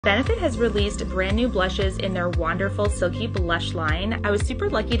Benefit has released brand new blushes in their Wanderful Silky blush line. I was super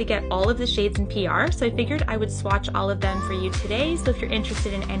lucky to get all of the shades in PR, so I figured I would swatch all of them for you today, so if you're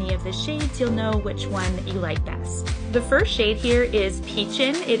interested in any of the shades, you'll know which one you like best. The first shade here is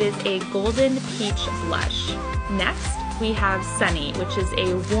Peachin'. It is a golden peach blush. Next, we have Sunny, which is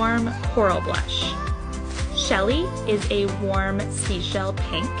a warm coral blush. Shelly is a warm seashell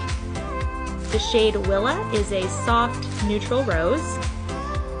pink. The shade Willa is a soft neutral rose.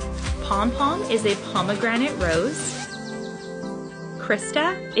 Pom Pom is a pomegranate rose.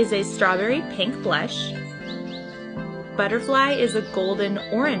 Krista is a strawberry pink blush. Butterfly is a golden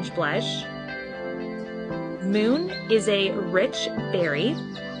orange blush. Moon is a rich berry.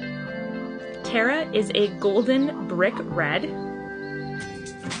 Tara is a golden brick red.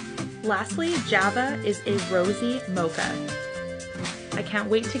 Lastly, Java is a rosy mocha. I can't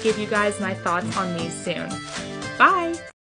wait to give you guys my thoughts on these soon. Bye!